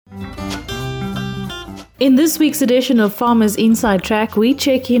In this week's edition of Farmers Inside Track, we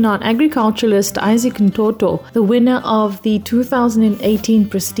check in on agriculturalist Isaac Ntoto, the winner of the 2018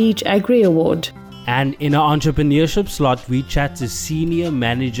 Prestige Agri Award. And in our entrepreneurship slot, we chat to Senior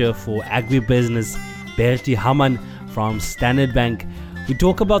Manager for Agribusiness, Bertie Hamann from Standard Bank. We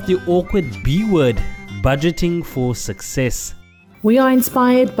talk about the awkward B word, budgeting for success. We are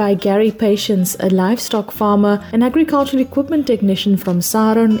inspired by Gary Patience, a livestock farmer and agricultural equipment technician from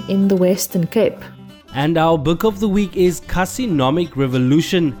Saron in the Western Cape. And our book of the week is Carcinomic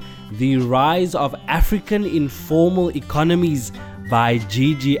Revolution, The Rise of African Informal Economies by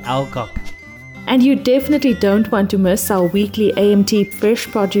Gigi Alcock. And you definitely don't want to miss our weekly AMT Fresh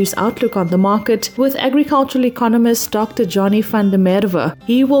Produce Outlook on the market with agricultural economist Dr. Johnny van der Merwe.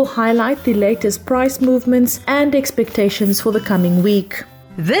 He will highlight the latest price movements and expectations for the coming week.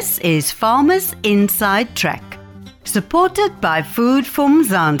 This is Farmers Inside Track, supported by Food for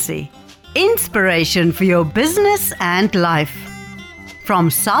Mzansi. Inspiration for your business and life.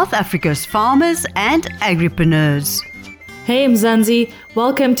 From South Africa's farmers and agripreneurs. Hey Mzansi,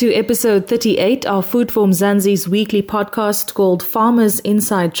 welcome to episode 38 of Food for Mzansi's weekly podcast called Farmers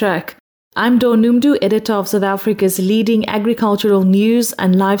Inside Track. I'm Dawn Noemdoe, editor of South Africa's leading agricultural news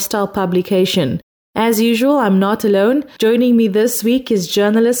and lifestyle publication. As usual, I'm not alone. Joining me this week is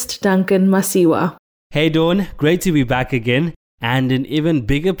journalist Duncan Masiwa. Hey Dawn, great to be back again. And an even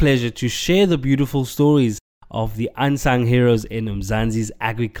bigger pleasure to share the beautiful stories of the unsung heroes in Mzansi's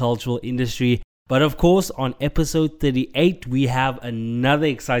agricultural industry. But of course, on episode 38, we have another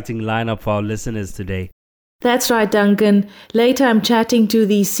exciting lineup for our listeners today. That's right, Duncan. Later, I'm chatting to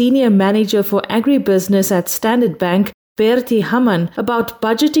the Senior Manager for Agribusiness at Standard Bank, Bertie Hamann, about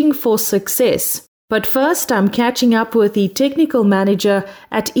budgeting for success. But first, I'm catching up with the Technical Manager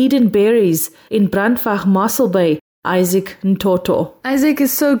at Eden Berries in Brandwag, Mossel Bay, Isaac Ntoto. Isaac,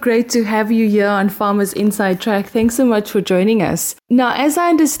 it's so great to have you here on Farmers Inside Track. Thanks so much for joining us. Now, as I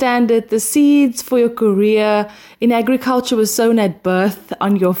understand it, the seeds for your career in agriculture were sown at birth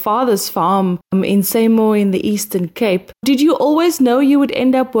on your father's farm in Seymour in the Eastern Cape. Did you always know you would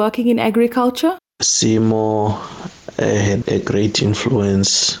end up working in agriculture? Seymour had a great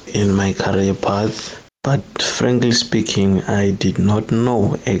influence in my career path, but frankly speaking, I did not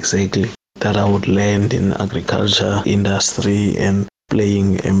know exactly that I would land in agriculture industry and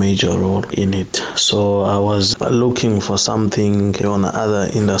playing a major role in it. So I was looking for something on other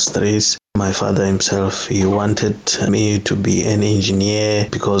industries. My father himself, he wanted me to be an engineer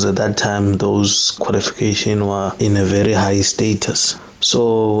because at that time those qualifications were in a very high status.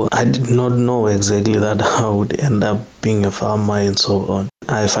 So I did not know exactly that I would end up being a farmer and so on.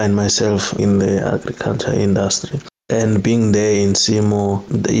 I find myself in the agriculture industry. And being there in Seymour,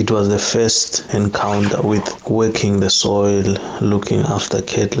 it was the first encounter with working the soil, looking after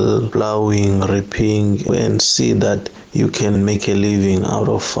cattle, plowing, reaping, and see that you can make a living out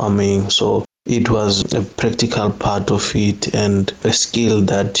of farming. So it was a practical part of it and a skill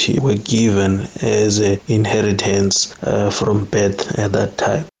that you were given as an inheritance from birth at that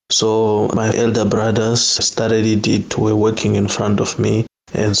time. So my elder brothers started it, were working in front of me,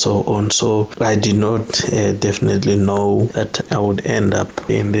 and so on. So I did not definitely know that I would end up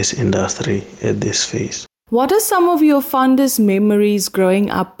in this industry at this phase. What are some of your fondest memories growing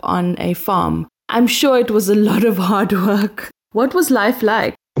up on a farm? I'm sure it was a lot of hard work. What was life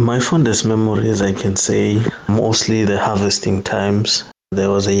like? My fondest memories, I can say, mostly the harvesting times. There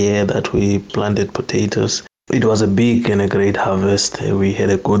was a year that we planted potatoes. It was a big and a great harvest. We had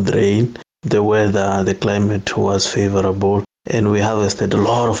a good rain. The weather, the climate was favorable. And we harvested a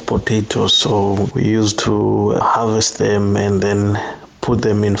lot of potatoes, so we used to harvest them and then put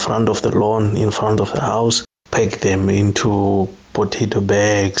them in front of the lawn, in front of the house, pack them into potato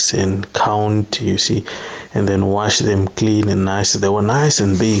bags and count, you see, and then wash them clean and nice. They were nice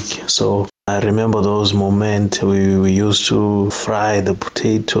and big, so I remember those moments. We used to fry the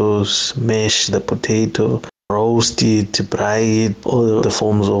potatoes, mash the potato, roast it, fry it, all the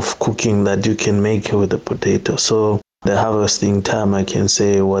forms of cooking that you can make with the potato. So the harvesting time, I can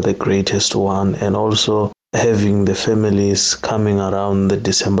say, was the greatest one. And also having the families coming around the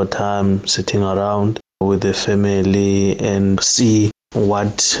December time, sitting around with the family and see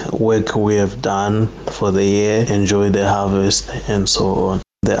what work we have done for the year, enjoy the harvest and so on.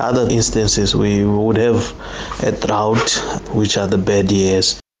 The other instances, we would have a drought, which are the bad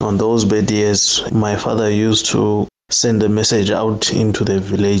years. On those bad years, my father used to send a message out into the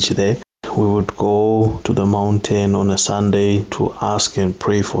village there. We would go to the mountain on a Sunday to ask and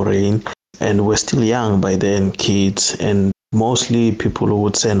pray for rain. And we're still young by then, kids, and mostly people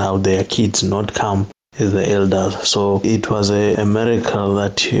would send out their kids, not come as the elders. So it was a miracle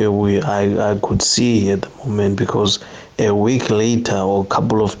that I could see at the moment, because a week later or a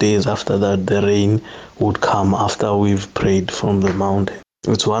couple of days after that, the rain would come after we've prayed from the mountain.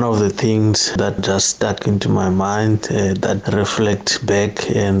 It's one of the things that just stuck into my mind, that reflect back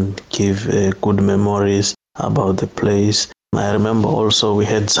and give good memories about the place. I remember also we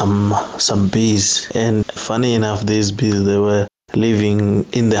had some bees, and funny enough, these bees, they were living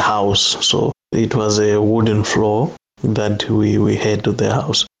in the house. So it was a wooden floor that we had to the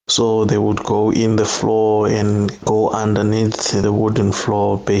house. So they would go in the floor and go underneath the wooden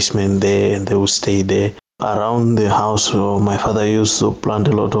floor basement there, and they would stay there. Around the house, my father used to plant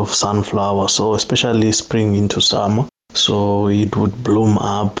a lot of sunflowers, so especially spring into summer. So it would bloom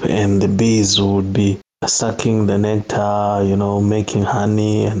up, and the bees would be sucking the nectar, making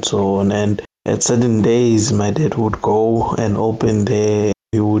honey and so on. And at certain days, my dad would go and open there.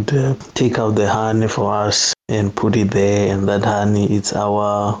 He would take out the honey for us and put it there, and that honey, it's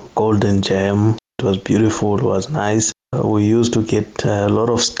our golden gem. It was beautiful, it was nice. We used to get a lot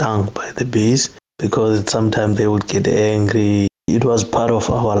of stung by the bees, because sometimes they would get angry. It was part of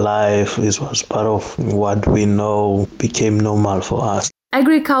our life. It was part of what we know, became normal for us.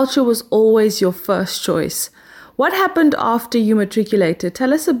 Agriculture was always your first choice. What happened after you matriculated?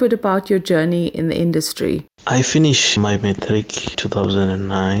 Tell us a bit about your journey in the industry. I finished my matric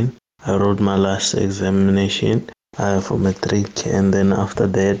 2009. I wrote my last examination for matric, and then after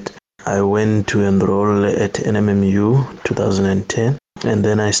that, I went to enroll at NMMU 2010. And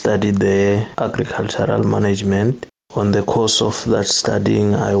then I studied the agricultural management. On the course of that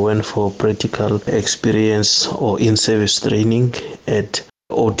studying, I went for practical experience or in-service training at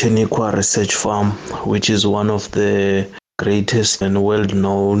Outeniqua Research Farm, which is one of the greatest and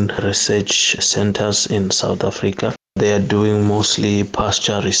well-known research centers in South Africa. They are doing mostly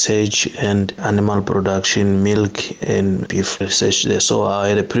pasture research and animal production, milk and beef research there. So I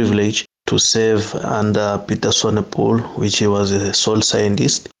had a privilege to serve under Peter Sonnepoel, which he was a soil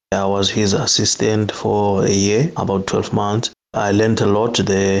scientist. I was his assistant for a year, about 12 months. I learned a lot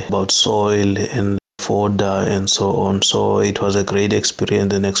there about soil and fodder and so on. So it was a great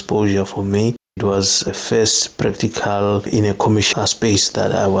experience and exposure for me. It was the first practical in a commercial space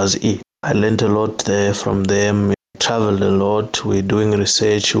that I was in. I learned a lot there from them. Traveled a lot. We're doing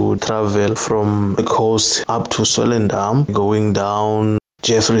research. We would travel from the coast up to Swellendam, going down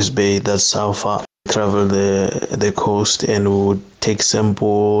Jeffreys Bay, that's how far. Travel the coast, and we would take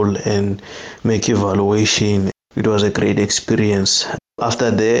sample and make evaluation. It was a great experience. After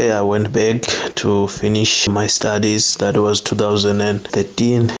that, I went back to finish my studies. That was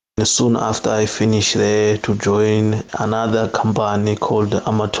 2013. And soon after I finished there, to join another company called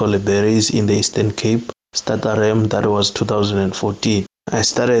Amatole Berries in the Eastern Cape, Statarem. That was 2014. I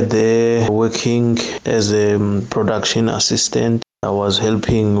started there working as a production assistant. I was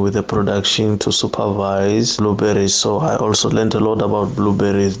helping with the production to supervise blueberries, so I also learned a lot about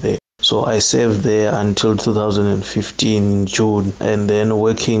blueberries there. So I served there until 2015 in June, and then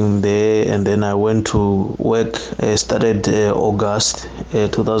working there, and then I went to work, started August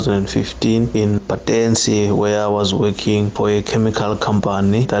 2015 in Patensi, where I was working for a chemical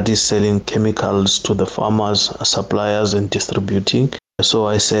company that is selling chemicals to the farmers, suppliers and distributing. So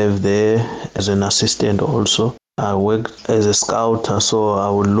I served there as an assistant also. I worked as a scouter, so I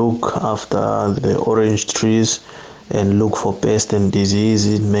would look after the orange trees and look for pests and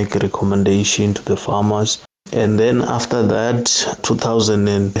diseases, make a recommendation to the farmers. And then after that,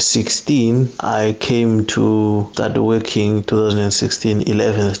 2016, I came to start working 2016,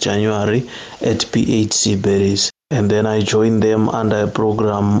 11th January at PHC Berries. And then I joined them under a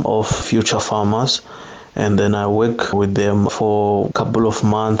program of Future Farmers. And then I worked with them for a couple of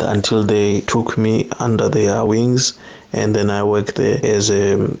months until they took me under their wings. And then I worked there as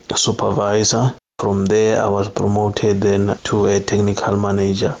a supervisor. From there, I was promoted then to a technical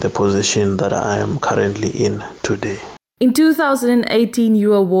manager, the position that I am currently in today. In 2018,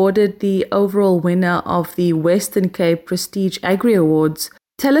 you were awarded the overall winner of the Western Cape Prestige Agri Awards.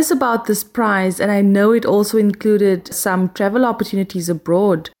 Tell us about this prize, and I know it also included some travel opportunities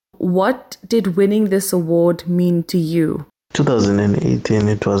abroad. What did winning this award mean to you? 2018,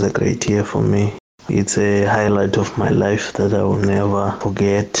 it was a great year for me. It's a highlight of my life that I will never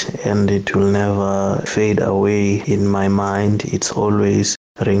forget, and it will never fade away in my mind. It always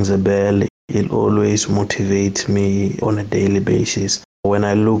rings a bell. It always motivates me on a daily basis. When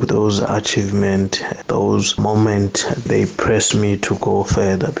I look those achievements, those moments, they press me to go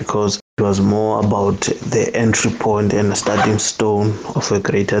further, because it was more about the entry point and the starting stone of a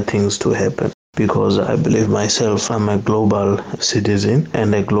greater things to happen. because I believe myself I'm a global citizen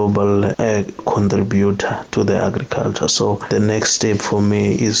and a global contributor to the agriculture. So the next step for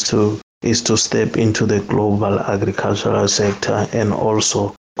me is to step into the global agricultural sector and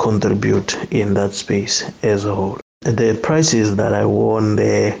also contribute in that space as a whole. The prizes that I won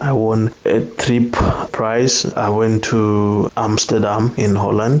there, I won a trip prize. I went to Amsterdam in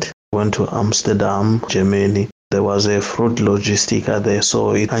Holland, went to Amsterdam, Germany. There was a fruit logistica there,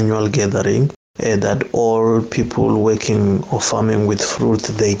 so it's annual gathering that all people working or farming with fruit,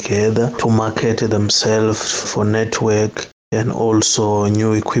 they gather to market themselves for network and also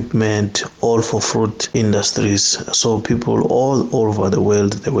new equipment, all for fruit industries. So people all over the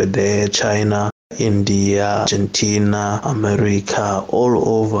world, they were there, China, India, Argentina, America, all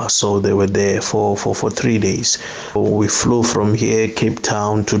over. So they were there for 3 days. We flew from here, Cape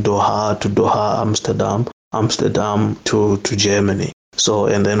Town, to Doha, Amsterdam to Germany. So,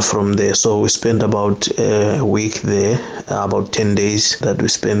 and then from there, so we spent about a week there, about 10 days that we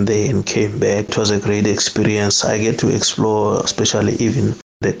spent there and came back. It was a great experience. I get to explore, especially even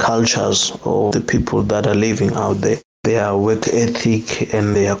the cultures of the people that are living out there. Their work ethic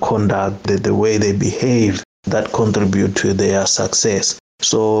and their conduct, the way they behave, that contribute to their success.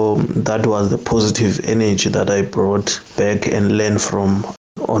 So that was the positive energy that I brought back and learned from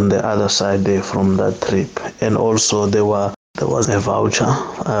on the other side there from that trip. And also there was a voucher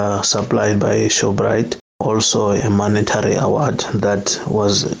supplied by ShowBright, also a monetary award that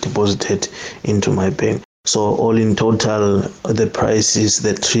was deposited into my bank. So all in total, the prices,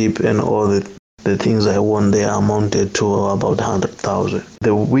 the trip and all the things I won there amounted to about 100,000.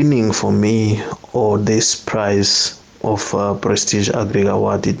 The winning for me, or this prize of Prestige Agri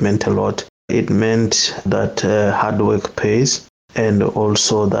Award, it meant a lot. It meant that hard work pays, and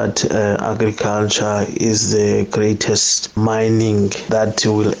also that agriculture is the greatest mining that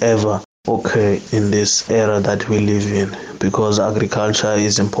will ever occur in this era that we live in, because agriculture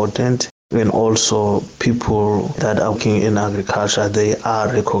is important. And also people that are working in agriculture, they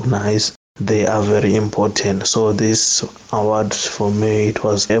are recognized. They are very important. So this award for me, it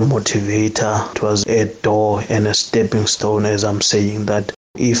was a motivator, it was a door and a stepping stone, as I'm saying that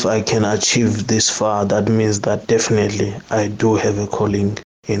if I can achieve this far, that means that definitely I do have a calling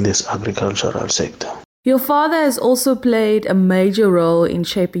in this agricultural sector. Your father has also played a major role in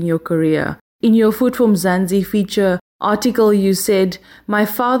shaping your career. In your Food for Mzansi feature article, you said, "My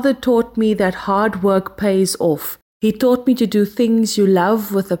father taught me that hard work pays off. He taught me to do things you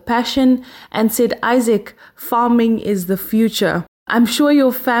love with a passion and said, Isaac, farming is the future." I'm sure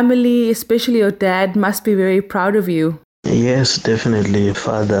your family, especially your dad, must be very proud of you. Yes, definitely.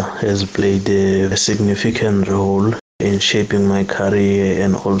 Father has played a significant role in shaping my career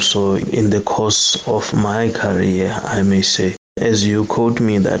and also in the course of my career, I may say. As you quote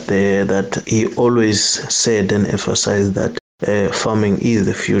me that he always said and emphasized that farming is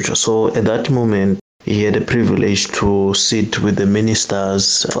the future. So at that moment, he had a privilege to sit with the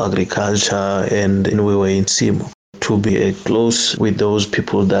ministers of agriculture, and we were in Simo, to be close with those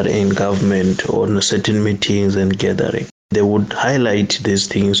people that are in government on certain meetings and gathering. They would highlight these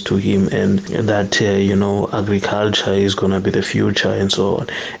things to him, and that, agriculture is going to be the future and so on.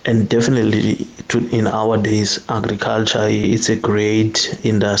 And definitely in our days, agriculture, it's a great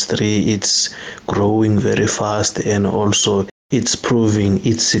industry. It's growing very fast, and also it's proving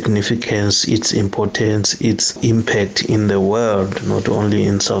its significance, its importance, its impact in the world, not only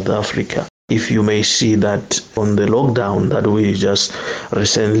in South Africa. If you may see that on the lockdown that we just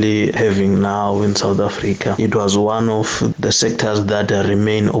recently having now in South Africa, it was one of the sectors that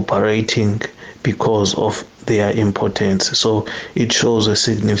remain operating because of their importance. So it shows a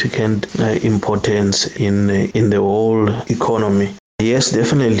significant importance in the whole economy. Yes,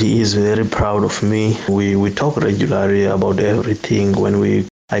 definitely, he is very proud of me. We talk regularly about everything. When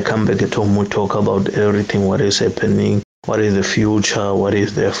I come back at home, we talk about everything, what is happening, what is the future, what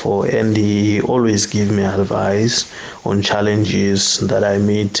is there for. And he always gives me advice on challenges that I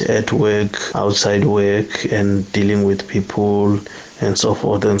meet at work, outside work, and dealing with people, and so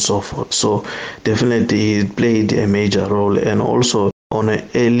forth and so forth. So definitely he played a major role. And also on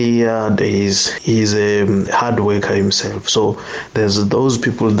earlier days, he's a hard worker himself. So there's those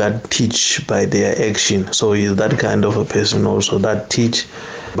people that teach by their action. So he's that kind of a person also that teach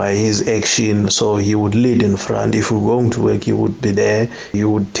by his action. So he would lead in front. If we're going to work, he would be there. He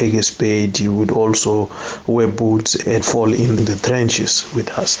would take a spade. He would also wear boots and fall in the trenches with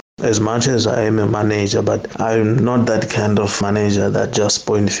us. As much as I am a manager, but I'm not that kind of manager that just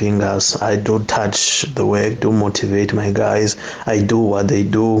point fingers. I do touch the work, do motivate my guys. I do what they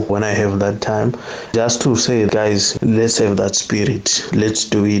do when I have that time. Just to say, guys, let's have that spirit. Let's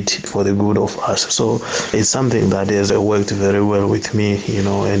do it for the good of us. So it's something that has worked very well with me,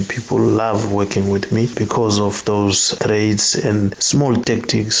 and people love working with me because of those traits and small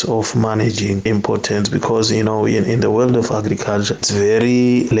tactics of managing importance. Because, in the world of agriculture, it's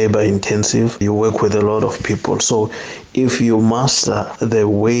very labor intensive. You work with a lot of people. So if you master the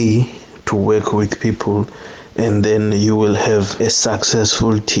way to work with people, and then you will have a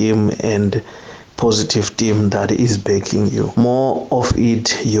successful team and positive team that is backing you. More of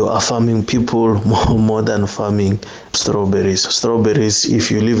it, you are farming people more than farming strawberries. Strawberries,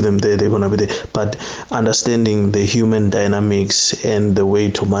 if you leave them there, they're going to be there. But understanding the human dynamics and the way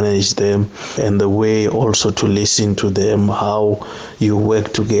to manage them and the way also to listen to them, how you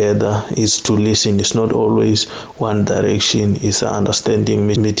work together is to listen. It's not always one direction. It's understanding,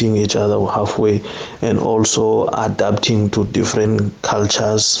 meeting each other halfway, and also adapting to different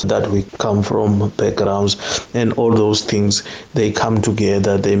cultures that we come from, backgrounds, and all those things. They come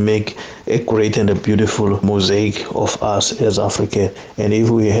together. They make a great and a beautiful mosaic of us as Africa. And if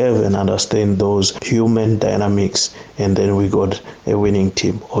we have and understand those human dynamics, and then we got a winning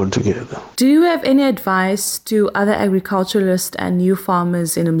team altogether. Do you have any advice to other agriculturalists and new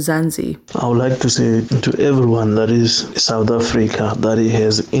farmers in Mzansi? I would like to say to everyone that is South Africa that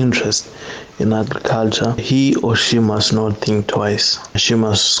has interest in agriculture, he or she must not think twice. She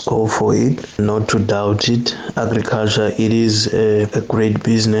must go for it, not to doubt it. Agriculture, it is a great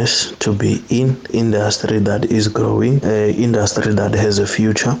business to be in, industry that is growing, industry that has a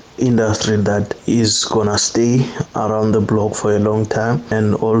future, industry that is gonna stay around the block for a long time.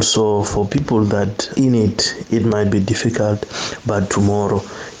 And also for people that in it might be difficult, but tomorrow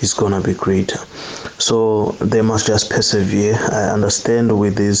is gonna be greater. So they must just persevere. I understand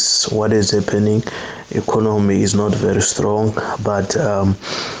with this, what is happening, economy is not very strong, but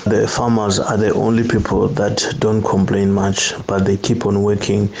the farmers are the only people that don't complain much, but they keep on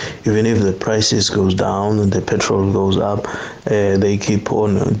working. Even if the prices goes down and the petrol goes up, they keep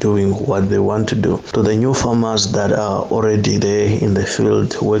on doing what they want to do. So the new farmers that are already there in the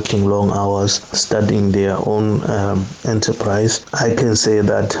field, working long hours, starting their own enterprise, I can say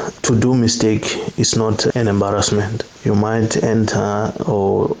that to do mistake is not an embarrassment. You might enter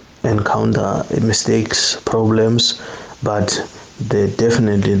or encounter mistakes, problems, but there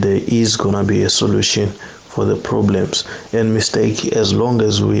is gonna be a solution for the problems and mistake. As long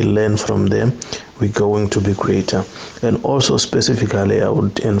as we learn from them, we're going to be greater. And also specifically, I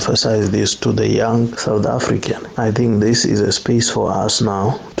would emphasize this to the young South African. I think this is a space for us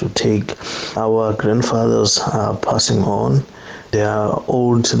now to take. Our grandfathers are passing on. They are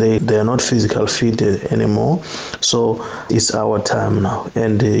old, they are not physical fit anymore. So it's our time now,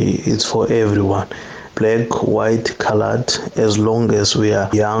 and it's for everyone. Black, white, colored, as long as we are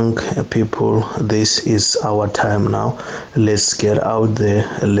young people, this is our time now. Let's get out there,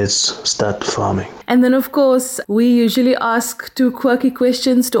 let's start farming. And then, of course, we usually ask 2 quirky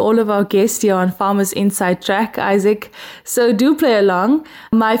questions to all of our guests here on Farmers Inside Track, Isaac. So do play along.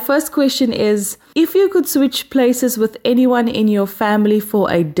 My first question is, if you could switch places with anyone in your family for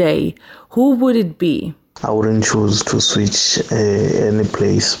a day, who would it be? I wouldn't choose to switch any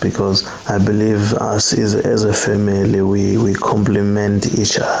place, because I believe us as a family, we complement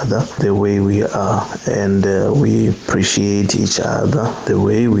each other the way we are, and we appreciate each other the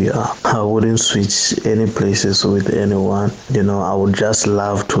way we are. I wouldn't switch any places with anyone. I would just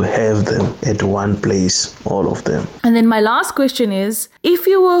love to have them at one place, all of them. And then my last question is, if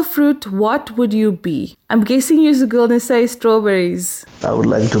you were a fruit, what would you be? I'm guessing you're going to say strawberries. I would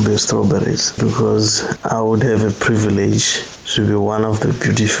like to be strawberries, because I would have a privilege to be one of the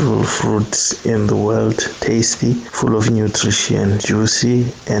beautiful fruits in the world, tasty, full of nutrition, juicy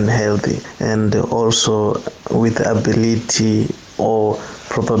and healthy, and also with the ability or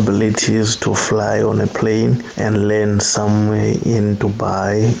probabilities to fly on a plane and land somewhere in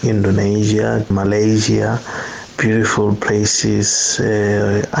Dubai, Indonesia, Malaysia. Beautiful places,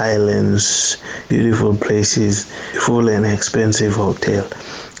 islands, beautiful places, full and expensive hotel.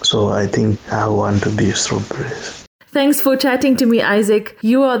 So I think I want to be strawberries. Thanks for chatting to me, Isaac.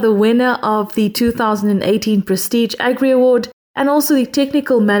 You are the winner of the 2018 Prestige Agri Award. and also the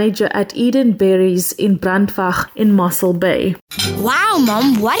technical manager at Eden Berries in Brandwag in Mossel Bay. Wow,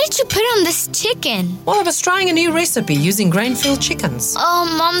 Mom, what did you put on this chicken? Well, I was trying a new recipe using grain-filled chickens. Oh,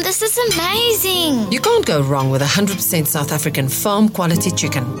 Mom, this is amazing. You can't go wrong with 100% South African farm-quality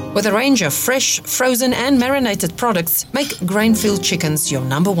chicken. With a range of fresh, frozen and marinated products, make grain-filled chickens your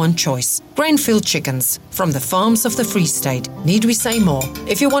number one choice. Grain-filled chickens from the farms of the Free State. Need we say more?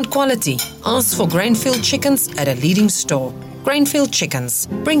 If you want quality, ask for grain-filled chickens at a leading store. Grain-filled chickens.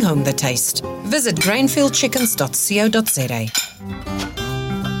 Bring home the taste. Visit grainfilledchickens.co.za.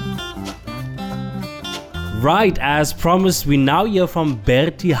 Right, as promised, we now hear from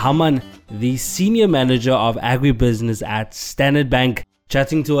Bertie Hamman, the Senior Manager of Agribusiness at Standard Bank,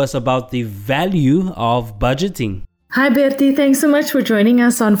 chatting to us about the value of budgeting. Hi Bertie, thanks so much for joining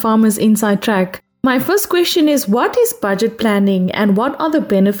us on Farmers Inside Track. My first question is, what is budget planning and what are the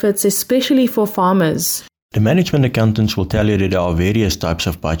benefits, especially for farmers? The management accountants will tell you that there are various types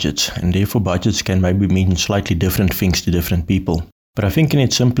of budgets, and therefore budgets can maybe mean slightly different things to different people. But I think in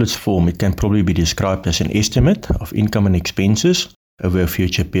its simplest form, it can probably be described as an estimate of income and expenses over a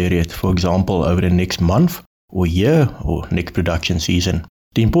future period, for example, over the next month or year or next production season.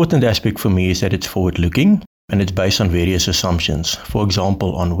 The important aspect for me is that it's forward-looking and it's based on various assumptions. For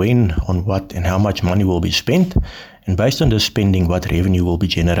example, on when, on what and how much money will be spent, and based on this spending, what revenue will be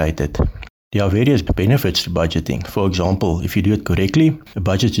generated. There are various benefits to budgeting. For example, if you do it correctly, a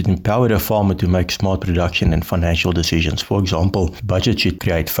budget should empower a farmer to make smart production and financial decisions. For example, a budget should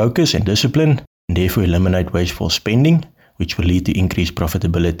create focus and discipline and therefore eliminate wasteful spending, which will lead to increased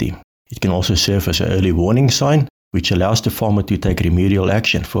profitability. It can also serve as an early warning sign, which allows the farmer to take remedial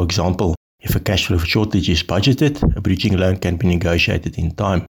action. For example, if a cash flow shortage is budgeted, a bridging loan can be negotiated in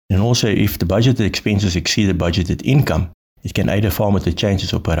time. And also, if the budgeted expenses exceed the budgeted income, it can aid a farmer to change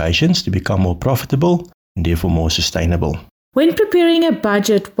its operations to become more profitable and therefore more sustainable. When preparing a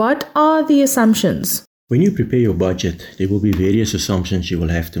budget, what are the assumptions? When you prepare your budget, there will be various assumptions you will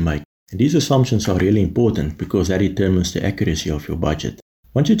have to make. And these assumptions are really important because that determines the accuracy of your budget.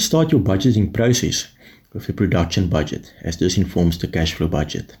 Once you start your budgeting process with a production budget, as this informs the cash flow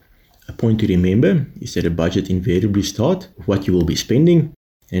budget. A point to remember is that a budget invariably starts with what you will be spending,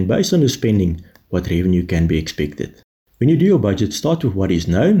 and based on the spending, what revenue can be expected. When you do your budget, start with what is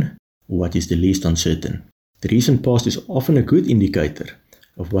known or what is the least uncertain. The recent past is often a good indicator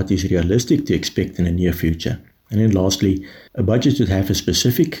of what is realistic to expect in the near future. And then lastly, a budget should have a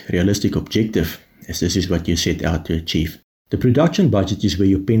specific, realistic objective, as this is what you set out to achieve. The production budget is where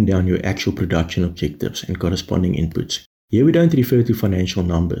you pen down your actual production objectives and corresponding inputs. Here we don't refer to financial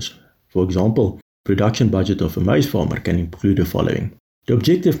numbers. For example, production budget of a maize farmer can include the following. The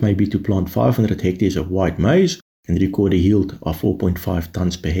objective may be to plant 500 hectares of white maize and record a yield of 4.5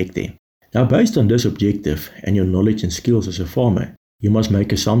 tons per hectare. Now, based on this objective and your knowledge and skills as a farmer, you must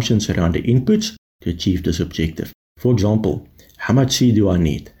make assumptions around the inputs to achieve this objective. For example, how much seed do I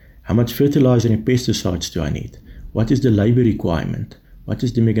need? How much fertilizer and pesticides do I need? What is the labor requirement? What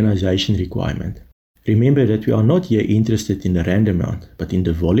is the mechanization requirement? Remember that we are not here interested in the rand amount, but in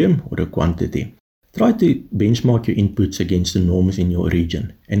the volume or the quantity. Try to benchmark your inputs against the norms in your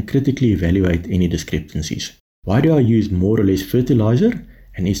region and critically evaluate any discrepancies. Why do I use more or less fertilizer,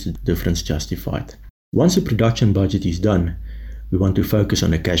 and is the difference justified? Once the production budget is done, we want to focus on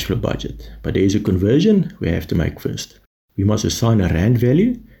the cash flow budget, but there is a conversion we have to make first. We must assign a rand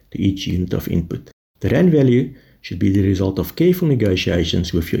value to each unit of input. The rand value should be the result of careful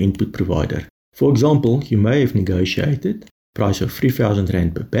negotiations with your input provider. For example, you may have negotiated a price of 3,000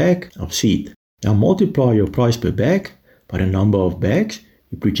 rand per bag of seed. Now multiply your price per bag by the number of bags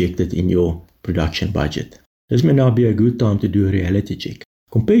you projected in your production budget. This may now be a good time to do a reality check.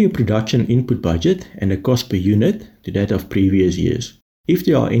 Compare your production input budget and the cost per unit to that of previous years. If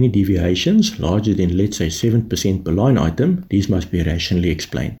there are any deviations larger than, let's say, 7% per line item, these must be rationally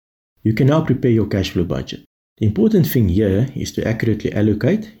explained. You can now prepare your cash flow budget. The important thing here is to accurately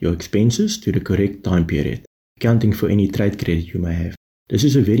allocate your expenses to the correct time period, accounting for any trade credit you may have. This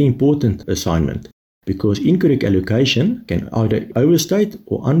is a very important assignment because incorrect allocation can either overstate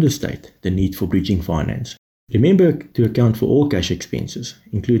or understate the need for bridging finance. Remember to account for all cash expenses,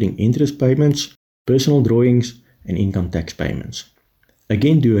 including interest payments, personal drawings, and income tax payments.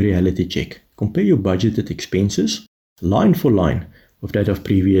 Again, do a reality check. Compare your budgeted expenses line for line with that of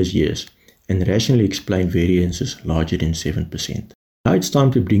previous years and rationally explain variances larger than 7%. Now it's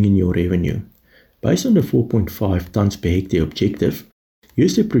time to bring in your revenue. Based on the 4.5 tons per hectare objective,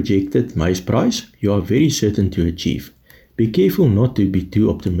 use the projected maize price you are very certain to achieve. Be careful not to be too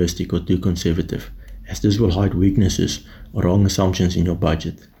optimistic or too conservative, as this will hide weaknesses or wrong assumptions in your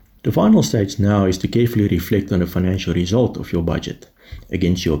budget. The final stage now is to carefully reflect on the financial result of your budget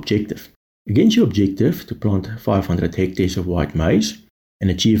against your objective. Against your objective to plant 500 hectares of white maize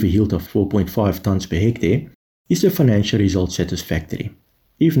and achieve a yield of 4.5 tons per hectare, is the financial result satisfactory?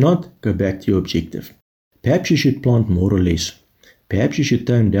 If not, go back to your objective. Perhaps you should plant more or less. Perhaps you should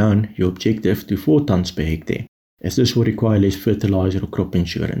tone down your objective to 4 tons per hectare, as this will require less fertilizer or crop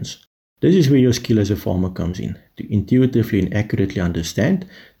insurance. This is where your skill as a farmer comes in, to intuitively and accurately understand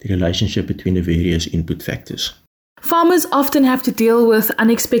the relationship between the various input factors. Farmers often have to deal with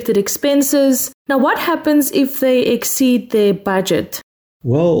unexpected expenses. Now, what happens if they exceed their budget?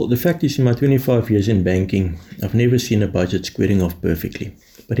 Well, the fact is, in my 25 years in banking, I've never seen a budget squaring off perfectly.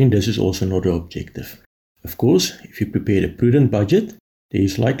 But then this is also not the objective. Of course, if you prepare a prudent budget, there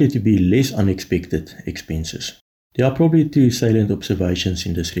is likely to be less unexpected expenses. There are probably 2 salient observations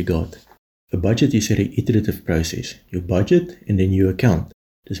in this regard. A budget is a reiterative process. You budget and then you account.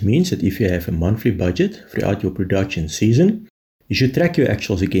 This means that if you have a monthly budget throughout your production season, you should track your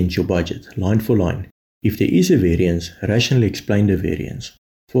actuals against your budget, line for line. If there is a variance, rationally explain the variance.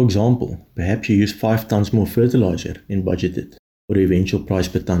 For example, perhaps you use 5 tons more fertilizer than budgeted, or the eventual price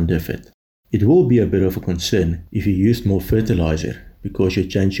per ton differed. It will be a bit of a concern if you used more fertilizer because you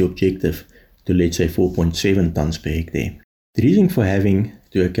changed your objective to, let's say, 4.7 tons per hectare. The reason for having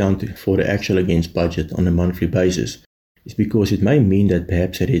to account for the actual against budget on a monthly basis is because it may mean that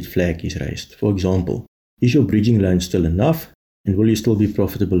perhaps a red flag is raised. For example, is your bridging loan still enough, and will you still be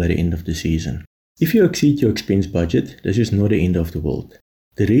profitable at the end of the season? If you exceed your expense budget, this is not the end of the world.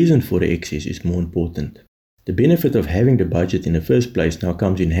 The reason for the excess is more important. The benefit of having the budget in the first place now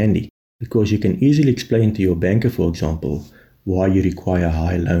comes in handy, because you can easily explain to your banker, for example, why you require a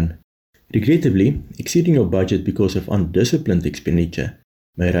higher loan. Regrettably, exceeding your budget because of undisciplined expenditure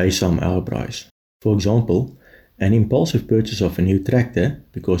may raise some eyebrows. For example, an impulsive purchase of a new tractor,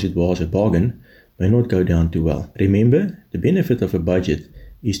 because it was a bargain, may not go down too well. Remember, the benefit of a budget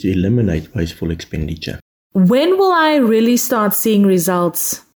is to eliminate wasteful expenditure. When will I really start seeing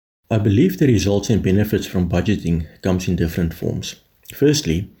results? I believe the results and benefits from budgeting comes in different forms.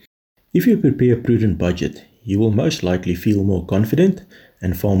 Firstly, if you prepare a prudent budget, you will most likely feel more confident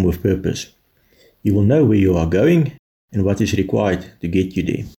and farm with purpose. You will know where you are going and what is required to get you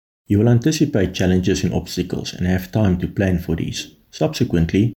there. You will anticipate challenges and obstacles and have time to plan for these.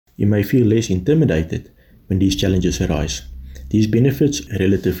 Subsequently, you may feel less intimidated when these challenges arise. These benefits are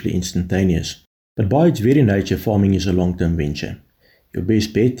relatively instantaneous, but by its very nature, farming is a long-term venture. Your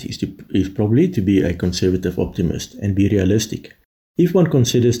best bet is probably to be a conservative optimist and be realistic. If one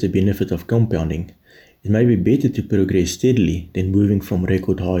considers the benefit of compounding, it may be better to progress steadily than moving from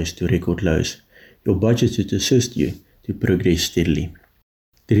record highs to record lows. Your budget should assist you to progress steadily.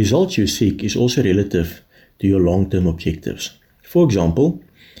 The results you seek is also relative to your long-term objectives. For example,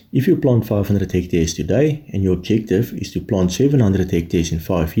 if you plant 500 hectares today and your objective is to plant 700 hectares in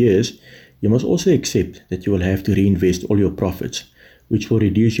 5 years, you must also accept that you will have to reinvest all your profits, which will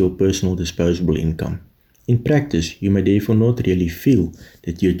reduce your personal disposable income. In practice, you may therefore not really feel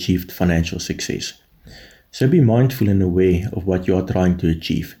that you achieved financial success. So be mindful and aware of what you are trying to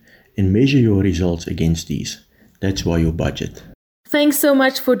achieve and measure your results against these. That's why you budget. Thanks so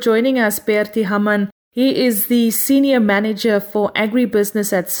much for joining us, Bertie Hamman. He is the Senior Manager for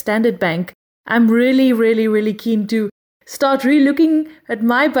Agribusiness at Standard Bank. I'm really keen to start re-looking at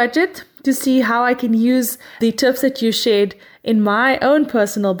my budget to see how I can use the tips that you shared in my own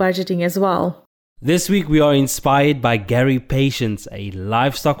personal budgeting as well. This week we are inspired by Gary Patience, a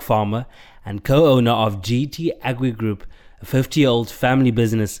livestock farmer and co-owner of GT Agri Group, a 50-year-old family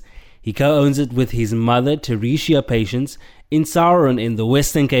business. He co-owns it with his mother, Teresia Patience, in Sauron in the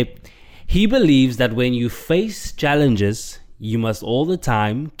Western Cape. He believes that when you face challenges, you must all the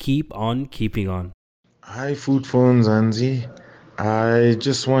time keep on keeping on. Hi, Food for Mzansi. I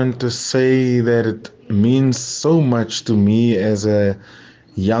just want to say that it means so much to me as a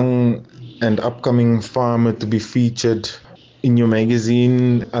young and upcoming farmer to be featured in your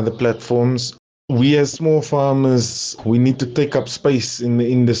magazine, other platforms. We as small farmers, we need to take up space in the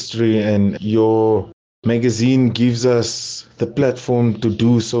industry, and your magazine gives us the platform to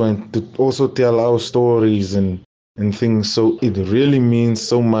do so and to also tell our stories and things. So it really means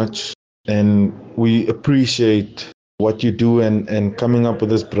so much, and we appreciate what you do and coming up with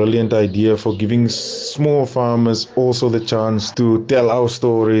this brilliant idea for giving small farmers also the chance to tell our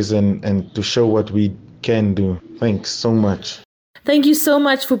stories and to show what we can do. Thanks so much. Thank you so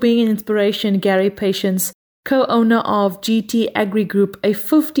much for being an inspiration, Gary Patience, co-owner of GT Agri Group, a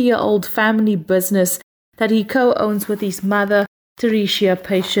 50-year-old family business that he co-owns with his mother, Teresia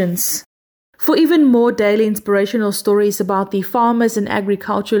Patience. For even more daily inspirational stories about the farmers and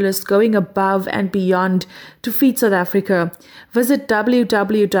agriculturalists going above and beyond to feed South Africa, visit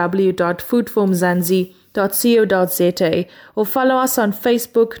www.foodformzansi.co.za or follow us on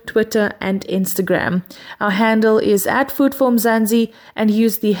Facebook, Twitter and Instagram. Our handle is @foodformzansi and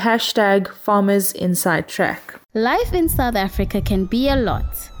use the hashtag FarmersInsideTrack. Life in South Africa can be a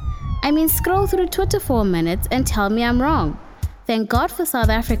lot. I mean, scroll through Twitter for a minute and tell me I'm wrong. Thank God for South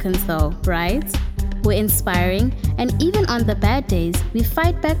Africans though, right? We're inspiring, and even on the bad days, we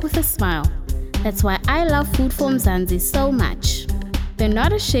fight back with a smile. That's why I love Food for Mzansi so much. They're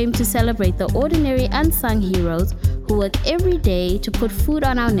not ashamed to celebrate the ordinary unsung heroes who work every day to put food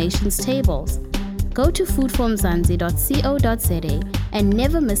on our nation's tables. Go to foodformzansi.co.za and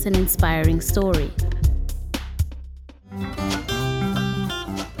never miss an inspiring story.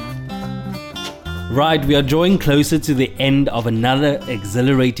 Right, we are drawing closer to the end of another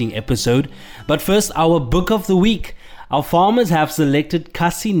exhilarating episode. But first, our book of the week. Our farmers have selected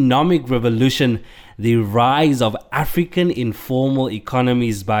Kassynomic Revolution, The Rise of African Informal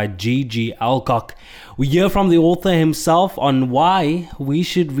Economies by G.G. Alcock. We hear from the author himself on why we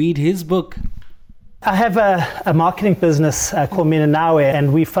should read his book. I have a marketing business called Minanawe,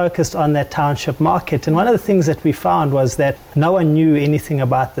 and we focused on that township market. And one of the things that we found was that no one knew anything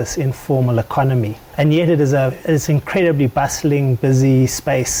about this informal economy. And yet it is an incredibly bustling, busy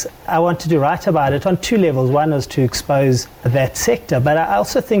space. I wanted to write about it on two levels. One was to expose that sector, but I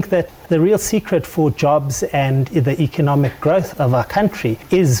also think that the real secret for jobs and the economic growth of our country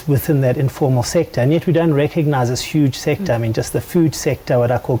is within that informal sector. And yet we don't recognize this huge sector. I mean, just the food sector,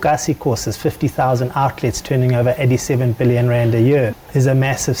 what I call Gasi courses, 50,000 outlets turning over 87 billion rand a year. There's a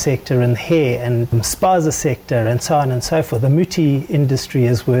massive sector in hair and spaza sector and so on and so forth. The muti industry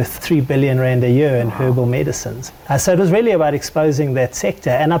is worth 3 billion rand a year in herbal medicines. So it was really about exposing that sector,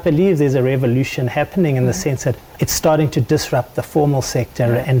 and I believe there's a revolution happening in the sense that it's starting to disrupt the formal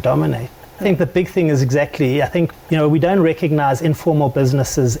sector and dominate. I think the big thing is we don't recognize informal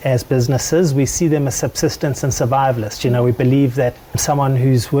businesses as businesses. We see them as subsistence and survivalists. We believe that someone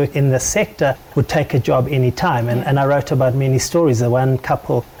who's worked in this sector would take a job any time. And I wrote about many stories. The one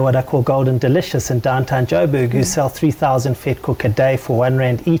couple, what I call Golden Delicious in downtown Joburg, who sell 3,000 vet cook a day for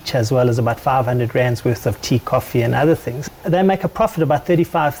R1 each, as well as about 500 rands worth of tea, coffee and other things. They make a profit about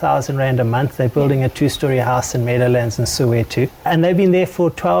 35,000 rand a month. They're building a 2-story house in Meadowlands in Soweto. And they've been there for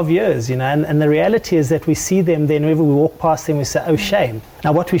 12 years, And the reality is that we see them, then whenever we walk past them, we say, oh, shame.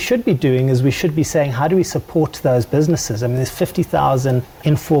 Now, what we should be doing is we should be saying, how do we support those businesses? I mean, there's 50,000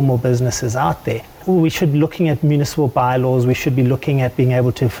 informal businesses out there. We should be looking at municipal bylaws. We should be looking at being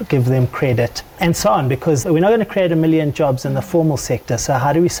able to give them credit and so on, because we're not going to create 1 million jobs in the formal sector. So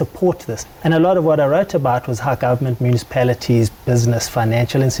how do we support this? And a lot of what I wrote about was how government, municipalities, business,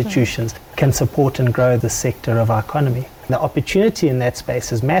 financial institutions can support and grow the sector of our economy. The opportunity in that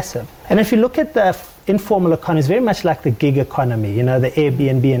space is massive. And if you look at the informal economy, it's very much like the gig economy, the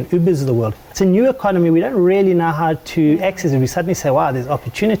Airbnb and Ubers of the world. It's a new economy. We don't really know how to access it. We suddenly say, wow, there's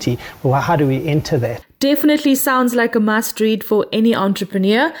opportunity. Well, how do we enter that? Definitely sounds like a must-read for any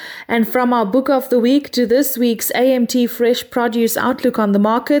entrepreneur. And from our book of the week to this week's AMT Fresh Produce Outlook on the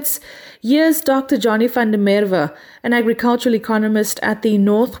Markets, here's Dr. Johnny van der Merwe, an agricultural economist at the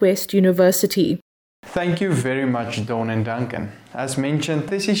Northwest University. Thank you very much, Dawn and Duncan. As mentioned,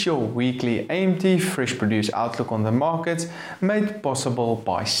 this is your weekly AMT Fresh Produce Outlook on the Markets, made possible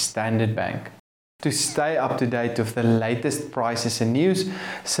by Standard Bank. To stay up to date with the latest prices and news,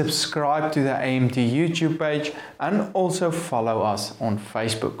 subscribe to the AMT YouTube page and also follow us on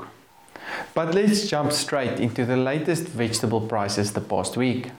Facebook. But let's jump straight into the latest vegetable prices the past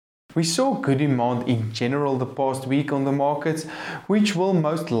week. We saw good demand in general the past week on the markets, which will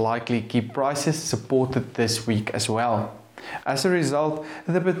most likely keep prices supported this week as well. As a result,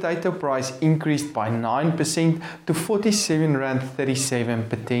 the potato price increased by 9% to R47.37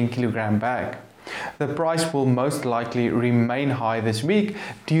 per 10 kilogram bag. The price will most likely remain high this week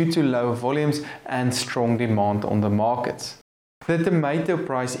due to low volumes and strong demand on the markets. The tomato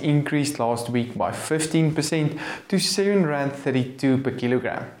price increased last week by 15% to R7.32 per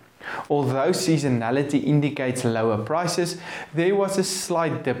kilogram. Although seasonality indicates lower prices, there was a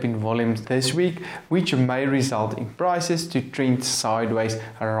slight dip in volumes this week, which may result in prices to trend sideways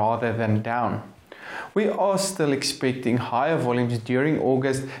rather than down. We are still expecting higher volumes during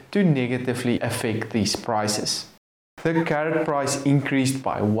August to negatively affect these prices. The carrot price increased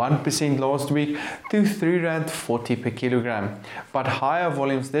by 1% last week to R3.40 per kilogram, but higher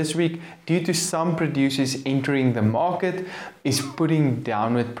volumes this week due to some producers entering the market is putting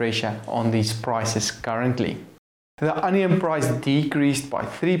downward pressure on these prices currently. The onion price decreased by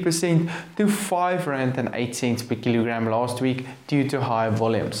 3% to R5.08 per kilogram last week due to higher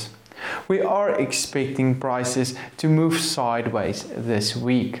volumes. We are expecting prices to move sideways this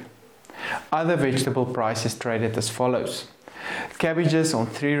week. Other vegetable prices traded as follows. Cabbages on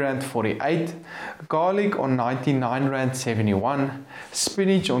R3.48, garlic on R99.71,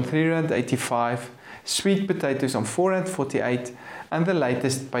 spinach on R3.85, sweet potatoes on R4.48, and the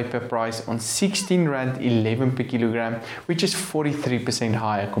latest paper price on R16.11 per kilogram, which is 43%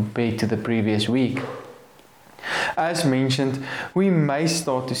 higher compared to the previous week. As mentioned, we may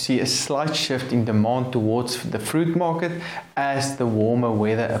start to see a slight shift in demand towards the fruit market as the warmer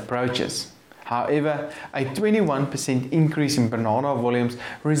weather approaches. However, a 21% increase in banana volumes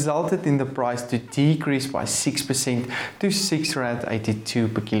resulted in the price to decrease by 6% to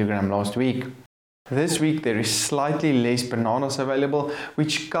R6.82 per kilogram last week. This week there is slightly less bananas available,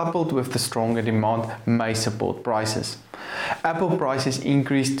 which coupled with the stronger demand may support prices. Apple prices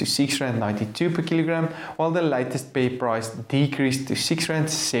increased to R6.92 per kilogram, while the latest pear price decreased to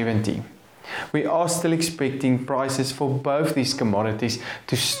R6.70. We are still expecting prices for both these commodities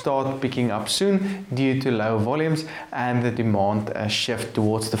to start picking up soon due to low volumes and the demand shift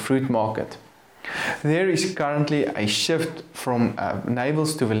towards the fruit market. There is currently a shift from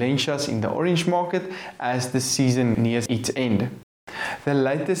navels to Valencias in the orange market as the season nears its end. The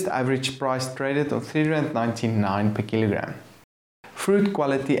latest average price traded on R3.99 per kilogram. Fruit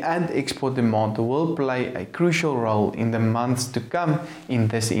quality and export demand will play a crucial role in the months to come in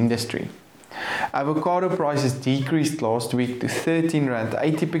this industry. Avocado prices decreased last week to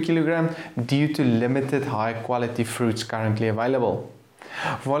R13.80 per kilogram due to limited high quality fruits currently available.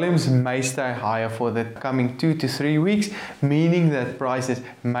 Volumes may stay higher for the coming 2 to 3 weeks, meaning that prices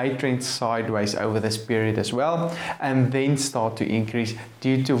may trend sideways over this period as well, and then start to increase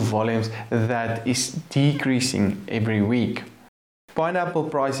due to volumes that is decreasing every week. Pineapple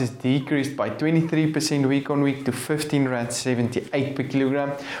prices decreased by 23% week on week to R15.78 per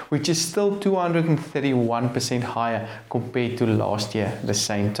kilogram, which is still 231% higher compared to last year at the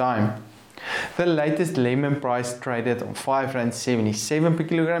same time. The latest lemon price traded on R5.77 per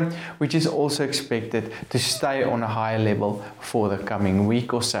kilogram, which is also expected to stay on a higher level for the coming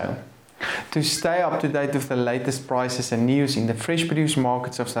week or so. To stay up to date with the latest prices and news in the fresh produce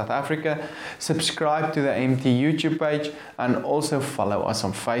markets of South Africa, subscribe to the AMT YouTube page and also follow us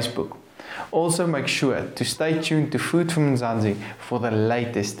on Facebook. Also make sure to stay tuned to Food from Mzansi for the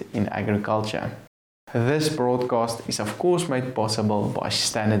latest in agriculture. This broadcast is of course made possible by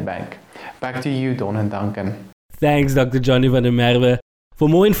Standard Bank. Back to you, Don and Duncan. Thanks, Dr. Johnny van der Merwe. For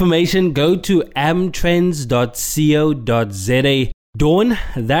more information, go to amtrends.co.za. Dawn,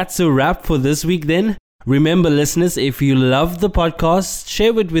 that's a wrap for this week then. Remember, listeners, if you love the podcast,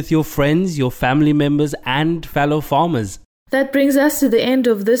 share it with your friends, your family members, and fellow farmers. That brings us to the end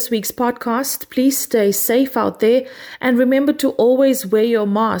of this week's podcast. Please stay safe out there and remember to always wear your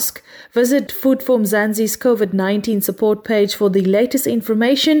mask. Visit Food for Mzansi's COVID-19 support page for the latest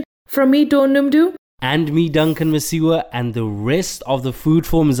information. From me, Dawn Numdu. And me, Duncan Masiwa, and the rest of the Food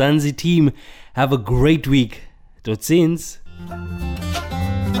for Mzansi team. Have a great week. Tot ziens.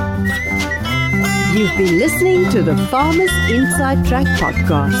 You've been listening to the Farmers Inside Track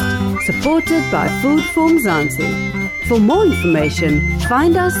podcast, supported by Food for Mzansi. For more information,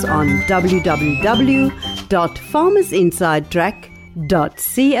 find us on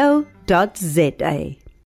www.farmersinsidetrack.co.za.